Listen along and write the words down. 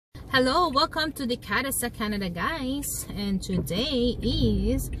Hello, welcome to the Vancouver Canada, guys, and today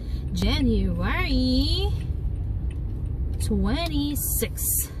is January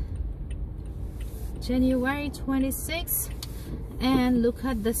 26th. January 26th, and look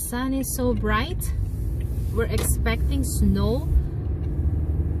at the sun is so bright. We're expecting snow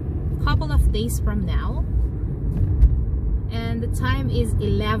a couple of days from now, and the time is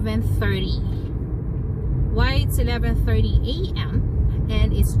 11:30. Why it's 11:30 a.m.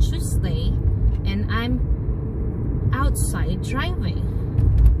 and it's Tuesday and I'm outside driving.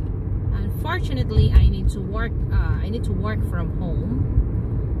 Unfortunately, I need to work from home.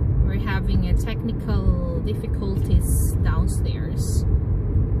 We're having a technical difficulties downstairs,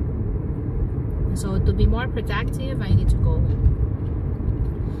 so to be more productive I need to go home.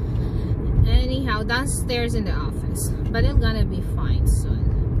 Anyhow, downstairs in the office, but it's gonna be fine soon.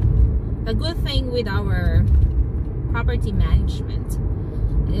 The good thing with our property management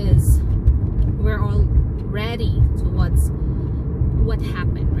is we're all ready to what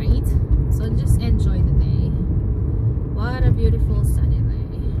happened, right? So just enjoy the day. What a beautiful sunny day.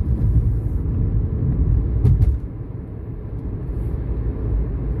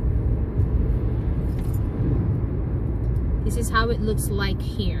 This is how it looks like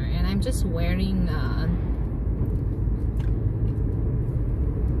here, and I'm just wearing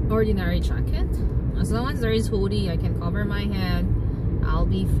ordinary jacket. As long as there is hoodie, I can cover my head, I'll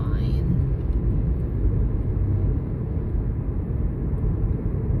be fine.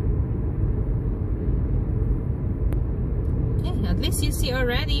 Okay, at least you see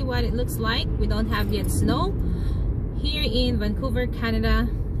already what it looks like. We don't have yet snow here in Vancouver, Canada,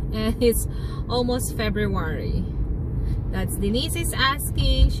 and it's almost February. That's Denise is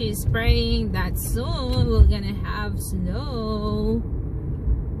asking. She's praying that soon we're gonna have snow.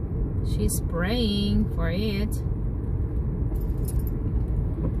 She's praying for it.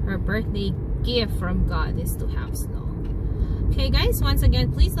 Her birthday gift from God is to have snow. Okay guys, once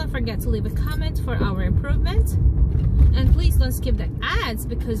again, please don't forget to leave a comment for our improvement, and please don't skip the ads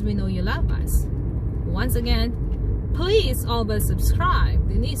because we know you love us. Once again, please always subscribe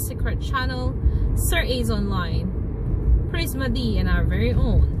Denise Secret Channel, Sir A's Online, Prisma D, and our very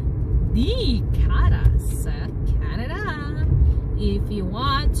own the Vancouver Canada. If you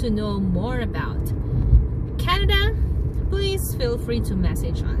want to know more about Canada, please feel free to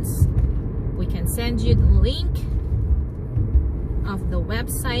message us. We can send you the link of the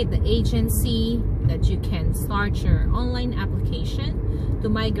website, the agency that you can start your online application to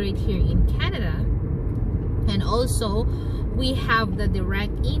migrate here in Canada. And also, we have the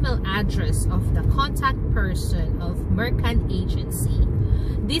direct email address of the contact person of Mercant Agency.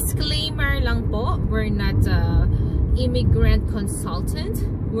 Disclaimer lang po, we're not immigrant consultant.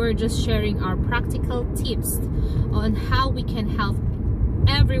 We're just sharing our practical tips on how we can help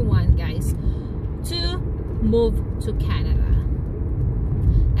everyone, guys, to move to Canada.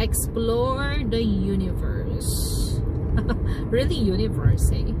 Explore the universe. Really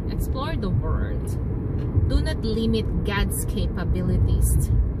universe, eh? Explore the world. Do not limit God's capabilities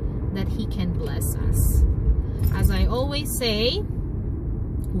that He can bless us. As I always say,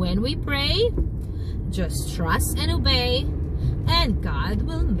 when we pray, just trust and obey, and God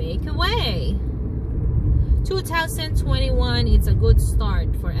will make a way. 2021 is a good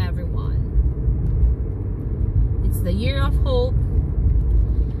start for everyone. It's the year of hope,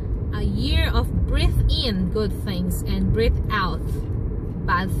 a year of breathe in good things and breathe out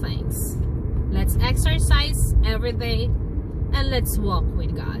bad things. Let's exercise every day and let's walk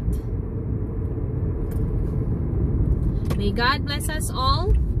with God. May God bless us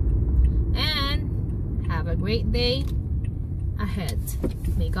all, and have a great day ahead.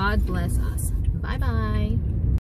 May God bless us. Bye bye.